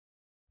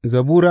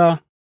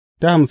Zabura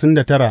ta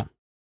 59.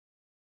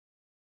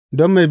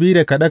 Don mai bi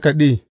da kaɗe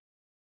kaɗe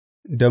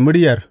da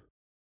muryar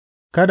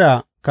Kada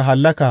ka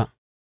hallaka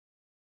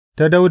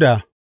ta Dawuda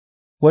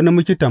wani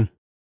miktam,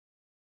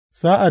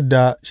 sa'ad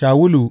da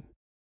Shawulu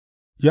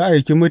ya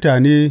aiki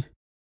mutane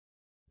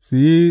su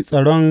yi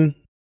tsaron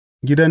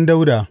gidan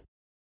Dawuda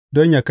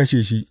don yă kashe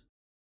shi.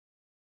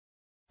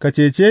 Ka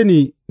cece ni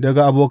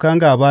daga abokan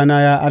gābana,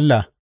 ya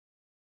Allah;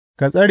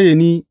 ka tsare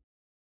ni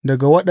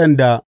daga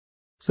waɗanda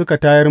suka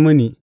tayar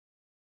mini,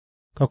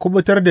 ka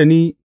kuɓutar da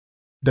ni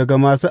daga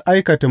masu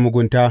aikata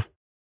mugunta,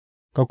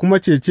 ka kuma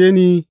cece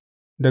ni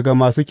daga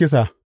masu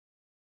kisa.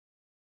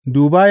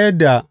 Duba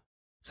yadda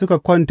suka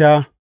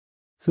kwanta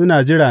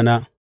suna jirana;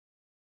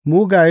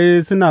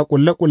 mugaye suna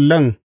ƙulle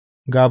ƙullen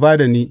gāba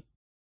da ni,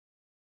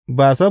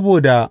 ba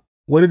saboda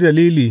wani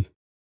dalili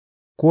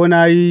ko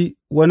na yi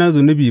wani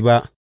zunubi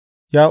ba,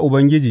 ya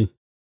Ubangiji,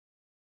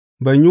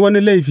 ban yi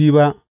wani laifi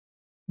ba,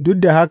 duk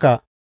da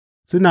haka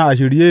suna a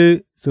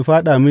shirye su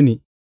fāɗa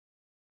mini.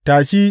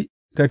 Tashi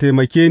ka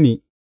taimake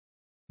ni,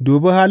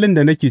 dubi halin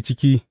da nake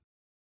ciki,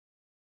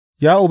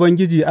 Ya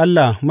Ubangiji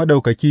Allah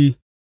Maɗaukaki,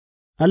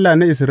 Allah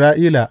na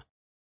Isra'ila,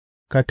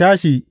 ka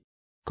tashi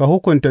ka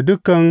hukunta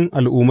dukan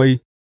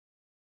al'ummai;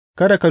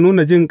 kada ka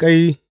nuna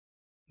jinƙai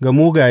ga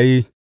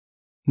mugaye,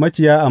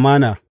 maciya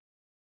amana.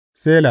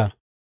 Sela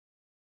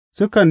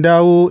Sukan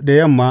dawo da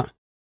yamma,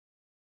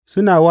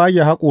 suna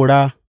wage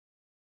haƙora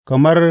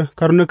kamar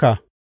karnuka,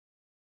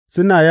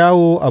 suna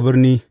yawo a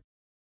birni;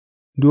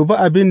 dubi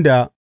abin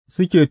da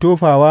suke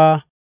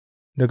tofawa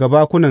daga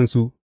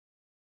bakunansu,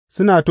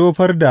 suna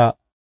tofar da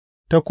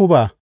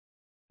takuba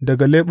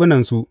daga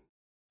leɓunansu,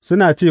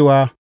 suna cewa,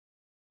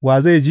 Wa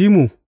zai ji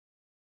mu?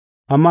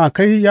 Amma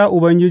kai, ya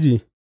Ubangiji,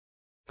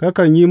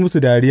 kakan yi musu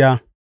dariya,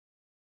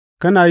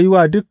 kana yi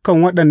wa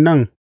dukan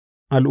waɗannan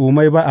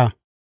al'ummai ba'a.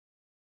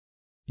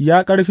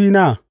 Ya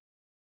ƙarfina,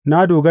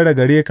 na dogara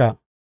gare ka;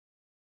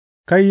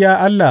 kai, ya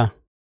Allah,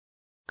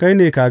 kai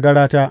ne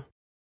kagarata,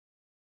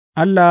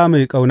 Allah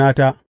mai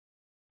ƙaunata.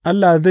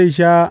 Allah zai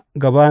sha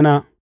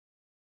gabana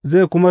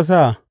zai kuma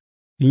sa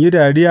in yi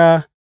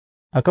dariya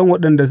a kan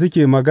waɗanda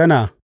suke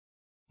magana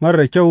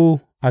marar kyau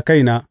a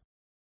kaina,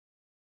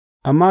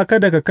 amma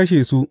kada ka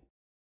kashe su,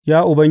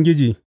 ya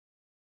Ubangiji,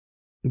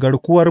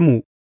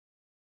 garkuwarmu,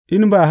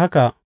 in ba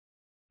haka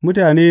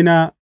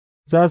mutanena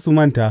za su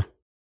manta.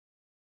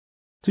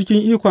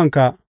 Cikin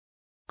ikonka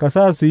ka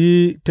sa su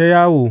yi ta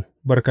yawo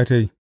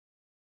barkatai,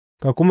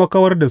 ka kuma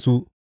kawar da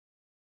su,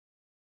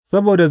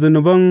 saboda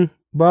zunuban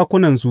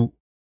bakunansu,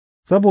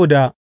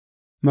 saboda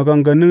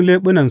maganganun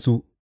leɓunansu,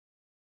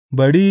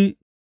 bari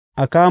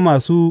a kama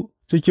su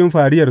cikin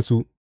fariyarsu,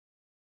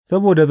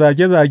 saboda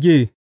zage zage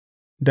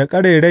da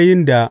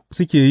ƙarairayin da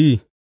suke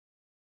yi,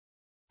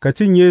 ka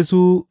cinye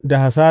su da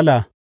hasala,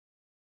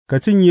 ka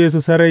cinye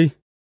su sarai,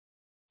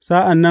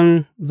 sa'an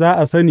nan za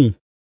a sani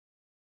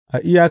a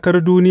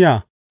iyakar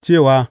duniya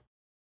cewa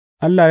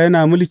Allah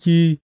yana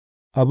mulki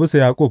a bisa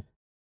Yaƙub.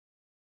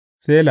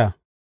 Sela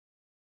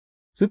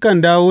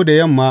Sukan dawo da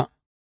yamma,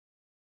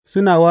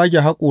 suna wage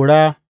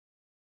haƙora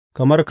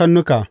kamar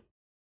karnuka,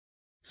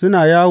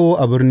 suna yawo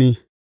a birni,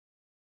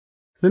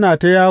 suna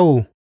ta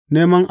yawo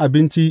neman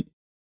abinci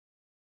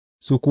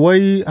su kuwa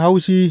yi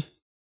haushi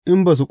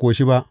in ba su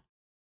ƙoshi ba.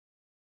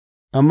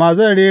 Amma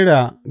zan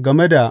rera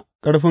game da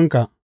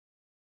ƙarfinka,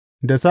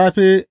 da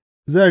safe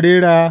zan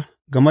rera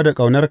game da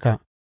ƙaunarka,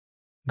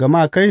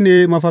 gama kai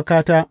ne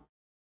mafakata,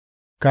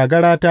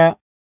 kagarata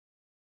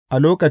a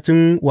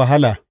lokacin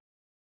wahala.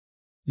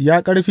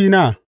 Ya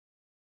ƙarfina,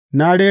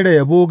 na rera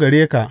yabo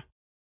gare ka;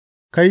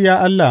 kai, ya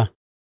Allah,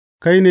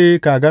 kai ne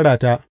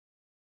kagarata,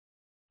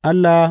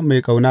 Allah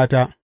mai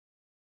ƙaunata.